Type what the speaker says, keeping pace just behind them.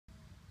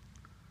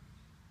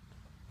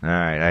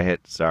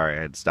Alright, sorry,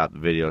 I had stopped the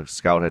video.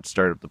 Scout had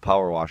started up the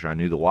power washer. I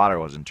knew the water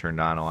wasn't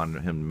turned on. I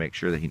wanted him to make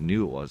sure that he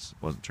knew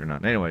wasn't turned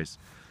on. Anyways,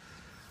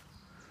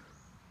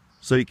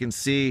 so you can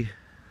see,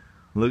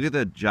 look at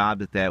the job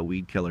that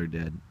weed killer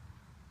did.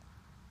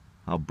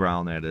 How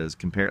brown that is.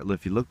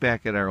 If you look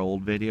back at our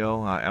old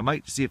video, I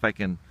might see if I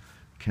can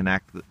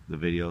connect the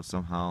video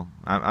somehow.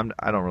 I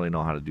don't really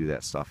know how to do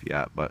that stuff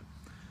yet, but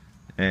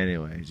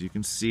anyways, you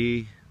can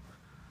see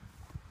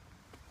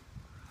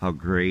how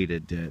great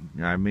it did.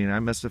 I mean, I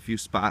missed a few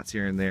spots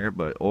here and there,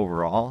 but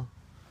overall,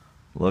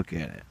 look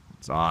at it.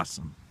 It's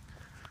awesome.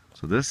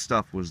 So this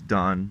stuff was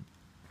done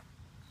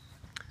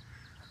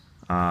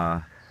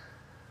about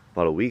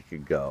a week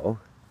ago.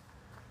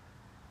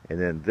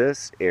 And then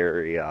this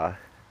area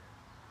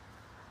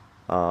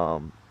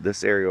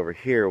over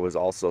here was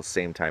also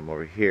same time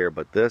over here,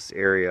 but this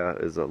area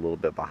is a little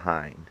bit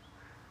behind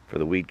for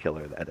the weed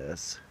killer, that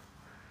is.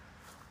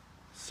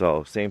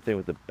 So same thing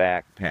with the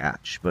back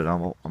patch, but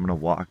I'm gonna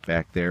walk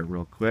back there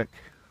real quick.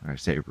 I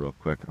say real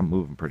quick, I'm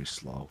moving pretty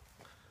slow.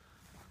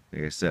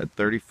 Like I said,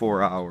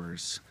 34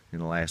 hours in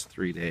the last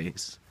 3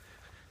 days.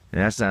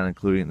 And that's not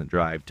including the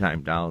drive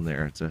time down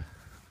there. It's a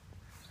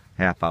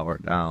half hour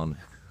down,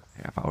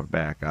 half hour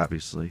back,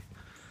 obviously.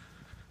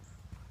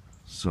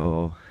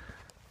 So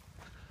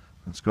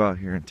let's go out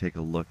here and take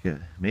a look at,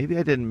 maybe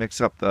I didn't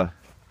mix up the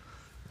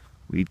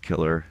weed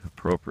killer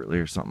appropriately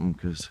or something,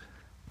 because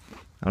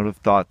I would have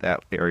thought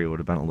that area would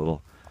have been a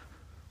little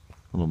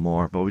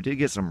more, but we did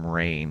get some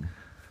rain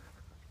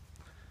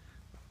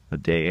a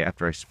day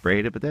after I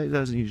sprayed it, but that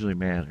doesn't usually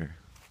matter.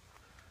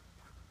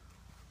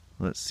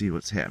 Let's see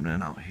what's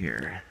happening out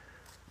here.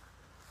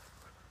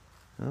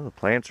 Well, the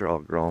plants are all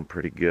growing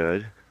pretty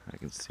good, I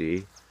can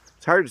see.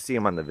 It's hard to see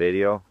them on the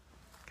video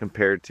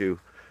compared to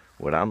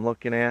what I'm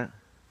looking at,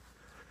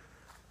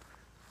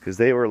 because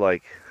they were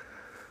like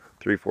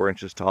 3-4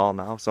 inches tall.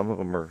 Now some of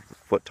them are a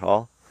foot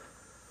tall.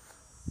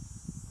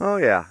 Oh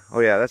yeah,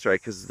 that's right,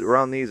 because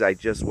around these I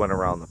just went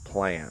around the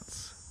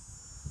plants.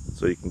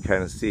 So you can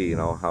kind of see, you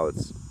know, how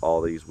it's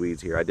all these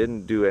weeds here. I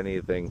didn't do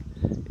anything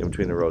in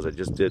between the rows. I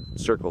just did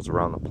circles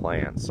around the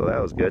plants, so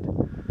that was good.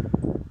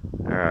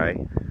 Alright,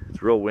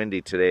 it's real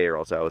windy today, or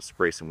else I would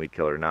spray some weed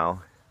killer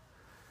now.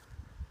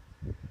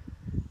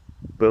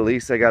 But at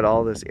least I got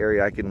all this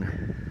area. I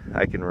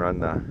can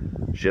run the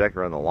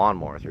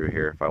lawnmower through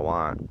here if I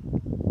want,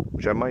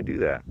 which I might do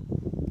that.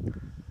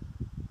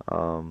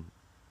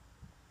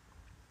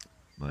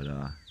 But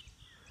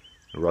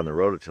run the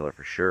rototiller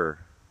for sure.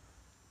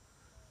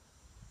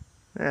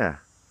 Yeah,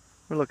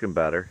 we're looking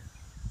better.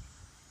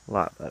 A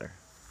lot better.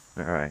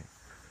 Alright.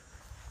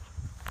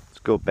 Let's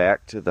go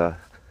back to the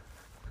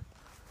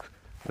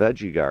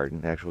veggie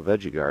garden, actual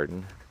veggie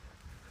garden,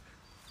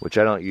 which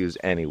I don't use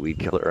any weed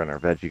killer in our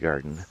veggie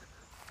garden.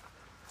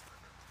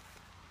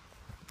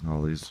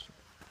 All these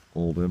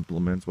old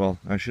implements. Well,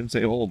 I shouldn't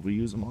say old, we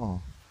use them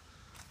all.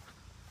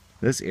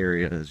 This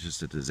area is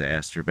just a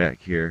disaster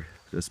back here.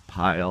 This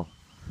pile.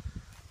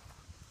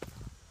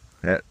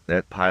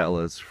 That pile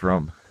is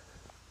from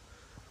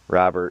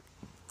Robert.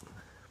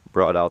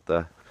 Brought out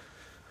the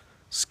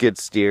skid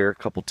steer a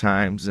couple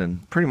times,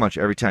 and pretty much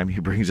every time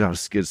he brings out a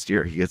skid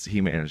steer,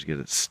 he managed to get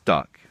it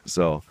stuck.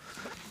 So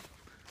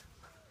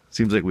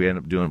seems like we end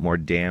up doing more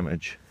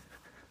damage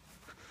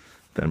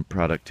than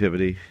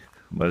productivity,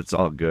 but it's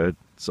all good.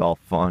 It's all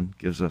fun.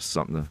 Gives us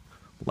something to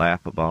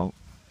laugh about.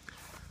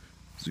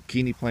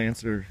 Zucchini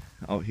plants are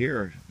out here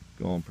are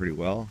going pretty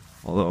well,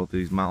 although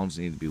these mounds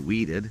need to be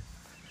weeded.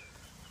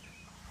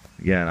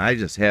 Again, I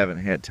just haven't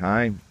had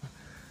time.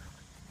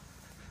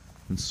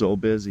 Been so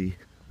busy.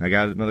 I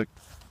got another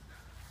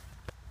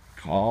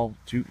call,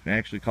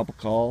 actually a couple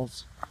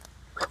calls.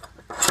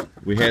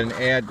 We had an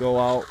ad go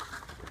out,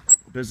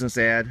 business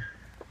ad.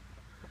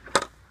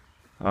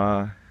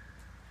 And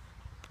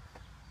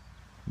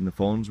the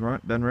phone's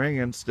been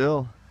ringing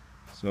still.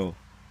 So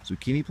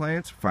zucchini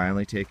plants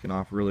finally taking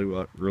off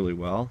really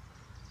well.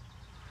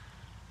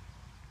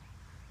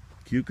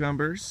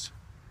 Cucumbers.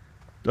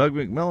 Doug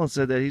McMillan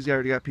said that he's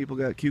already got people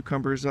got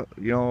cucumbers,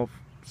 you know,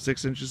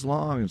 6 inches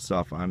long and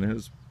stuff on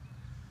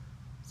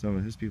some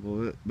of his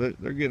people. But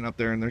they're getting up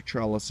there and they're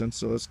trellising,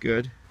 so that's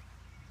good.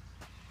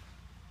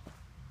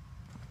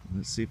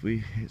 Let's see if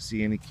we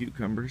see any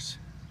cucumbers.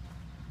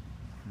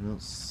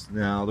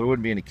 No, there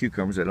wouldn't be any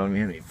cucumbers. I don't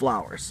even have any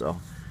flowers, so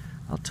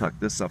I'll tuck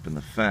this up in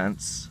the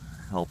fence,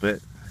 help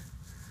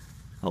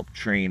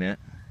train it.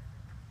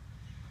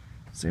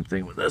 Same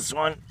thing with this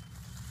one.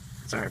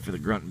 Sorry for the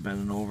grunt and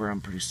bending over,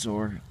 I'm pretty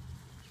sore.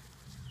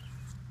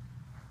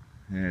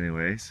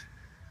 Anyways,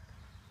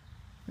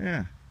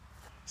 yeah,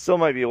 still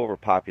might be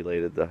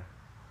overpopulated. The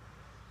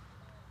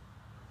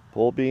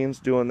pole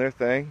beans doing their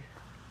thing.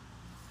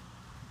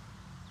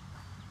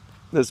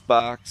 This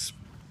box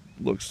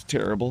looks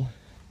terrible,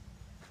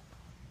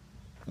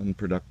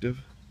 unproductive.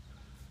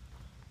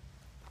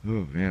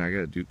 Oh man, I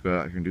gotta go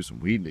out here and do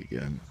some weeding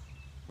again.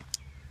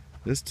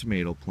 This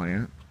tomato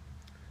plant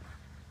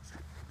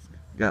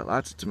got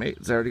lots of tomatoes.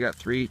 It's already got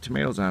 3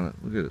 tomatoes on it.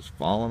 Look at it, it's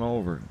falling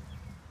over.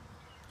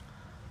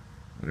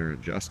 Better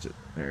adjust it.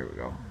 There we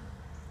go.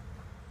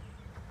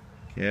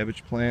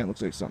 Cabbage plant.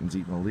 Looks like something's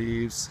eating the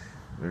leaves.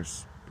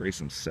 There's probably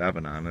some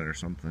 7 on it or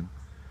something.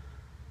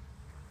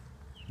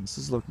 This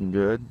is looking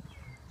good.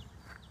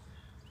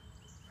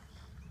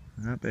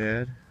 Not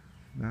bad.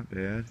 Not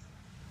bad.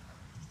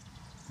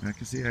 I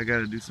can see I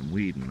gotta do some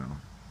weeding though.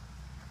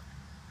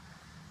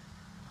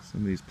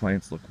 Some of these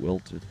plants look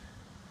wilted.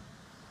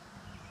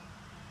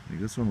 I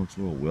think this one looks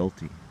a little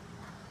wilty.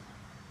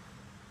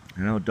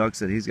 I know Doug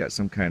said he's got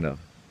some kind of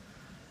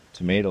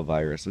tomato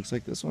virus. Looks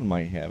like this one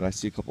might have. I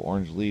see a couple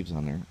orange leaves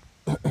on there.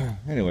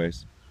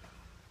 Anyways.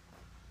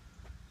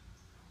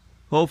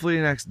 Hopefully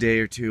the next day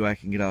or two I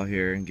can get out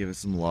here and give it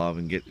some love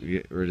and get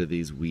rid of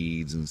these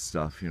weeds and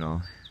stuff, you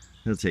know.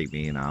 It'll take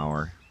me an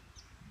hour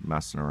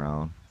messing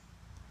around.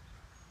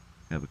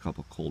 Have a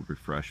couple cold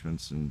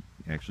refreshments and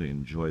actually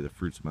enjoy the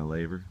fruits of my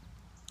labor.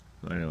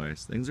 So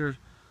anyways, things are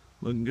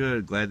looking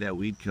good. Glad that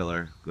weed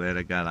killer, glad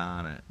I got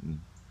on it. And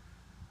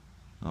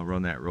I'll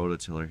run that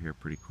rototiller here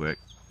pretty quick.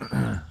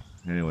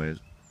 Anyways,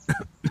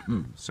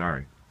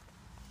 sorry.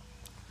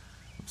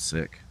 I'm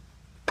sick.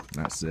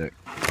 Not sick.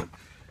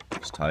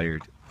 Just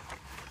tired.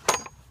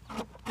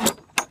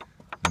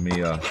 Let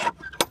me,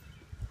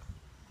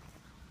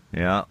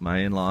 yeah, my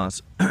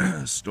in-laws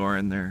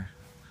storing their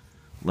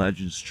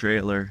Legends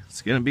trailer.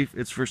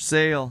 It's for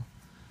sale.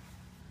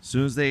 As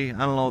soon as they, I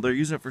don't know, they're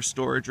using it for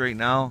storage right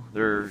now.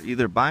 They're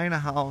either buying a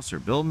house or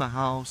building a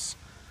house.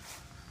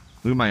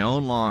 Look, my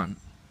own lawn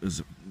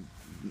is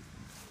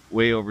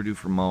way overdue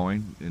for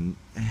mowing, and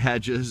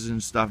hedges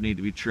and stuff need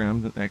to be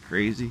trimmed. Isn't that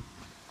crazy?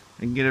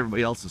 I can get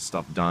everybody else's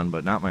stuff done,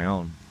 but not my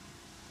own.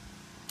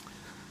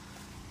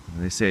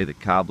 They say the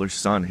cobbler's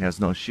son has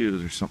no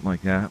shoes or something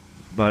like that.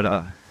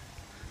 But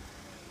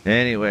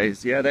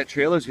anyways, yeah, that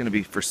trailer's gonna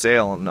be for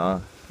sale, and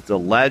the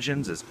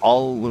Legends is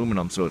all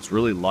aluminum, so it's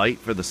really light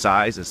for the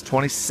size. It's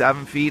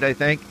 27 feet, I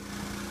think.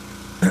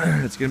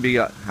 It's gonna be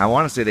I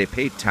want to say they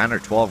paid 10 or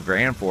 12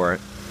 grand for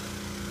it.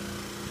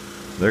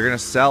 They're gonna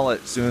sell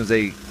it as soon as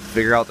they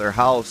figure out their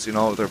house, you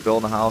know, they're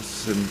building a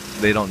house and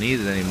they don't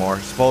need it anymore,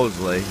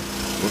 supposedly.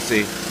 We'll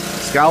see.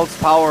 Scout's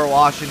power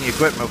washing the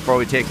equipment before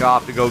we take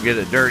off to go get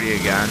it dirty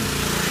again.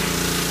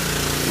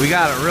 We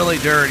got it really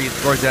dirty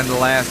towards the end of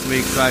last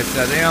week, so I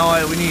said, you know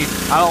what, I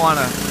don't want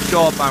to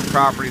show up on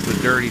properties with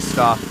dirty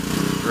stuff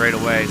right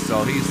away.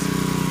 So he's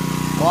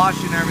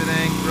washing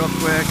everything real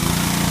quick.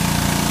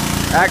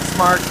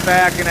 X-Mark's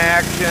back in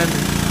action.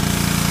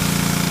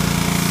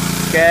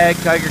 Skag,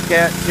 Tiger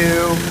Cat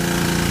 2.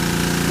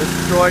 This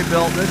Troy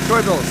built is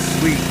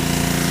sweet.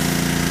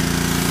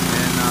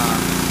 And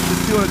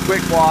just doing a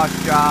quick wash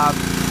job.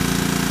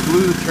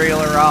 Blew the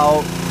trailer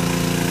out.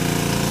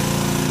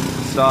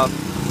 Stuff.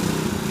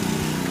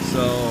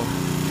 So,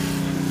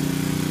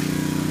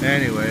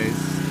 anyways,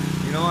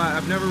 you know,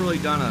 I've never really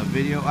done a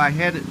video. I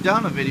had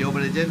done a video,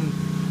 but it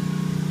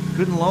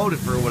couldn't load it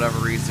for whatever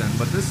reason.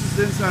 But this is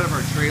the inside of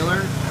our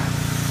trailer.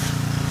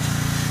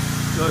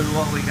 Show you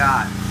what we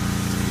got.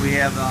 We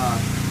have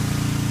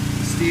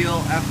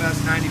Stihl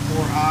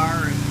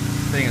FS94R, and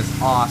this thing is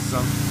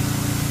awesome.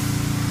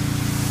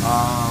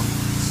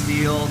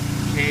 Stihl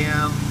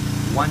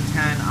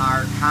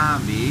KM110R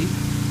Combi.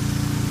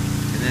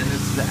 And then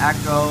this is the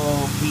Echo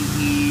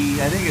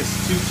PE, I think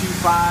it's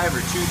 225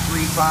 or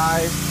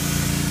 235.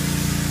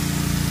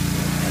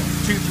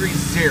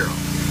 230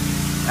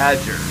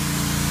 edger,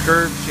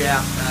 curved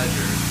shaft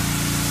edger.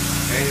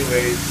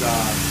 Anyways,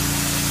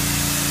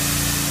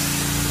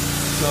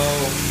 so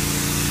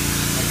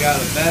I got a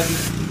bed,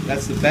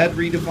 that's the bed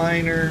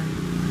redefiner,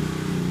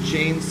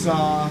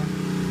 chainsaw,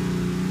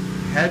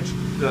 hedge,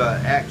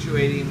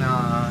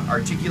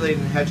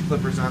 articulating hedge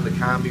clippers on the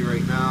Combi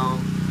right now.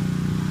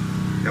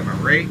 Got my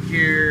rake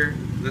here.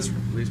 At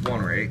least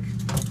one rake.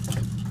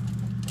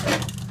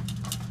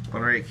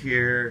 One rake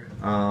here.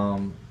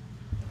 You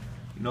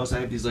notice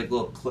I have these like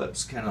little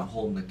clips kind of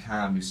holding the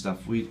Combi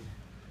stuff. We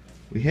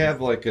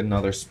have like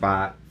another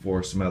spot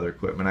for some other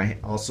equipment. I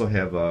also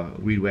have a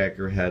weed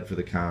whacker head for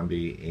the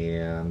Combi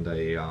and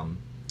a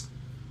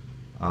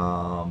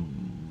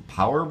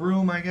power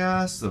broom, I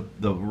guess.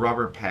 The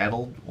rubber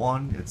paddled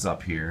one. It's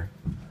up here.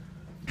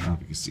 I don't know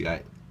if you can see.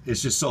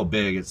 It's just so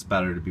big. It's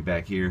better to be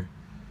back here.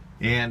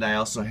 And I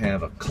also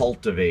have a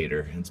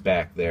cultivator. It's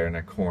back there in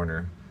a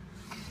corner.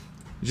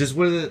 Just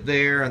with it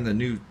there and the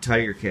new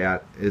Tiger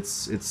Cat,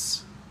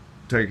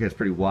 Tiger Cat's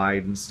pretty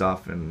wide and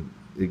stuff, and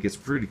it gets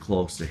pretty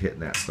close to hitting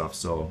that stuff.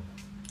 So,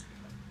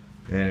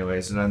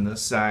 anyways, and on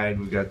this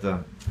side we got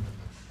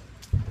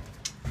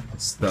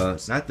it's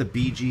not the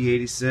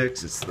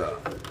BG86, it's the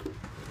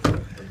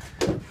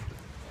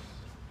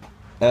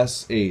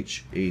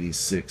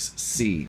SH86C.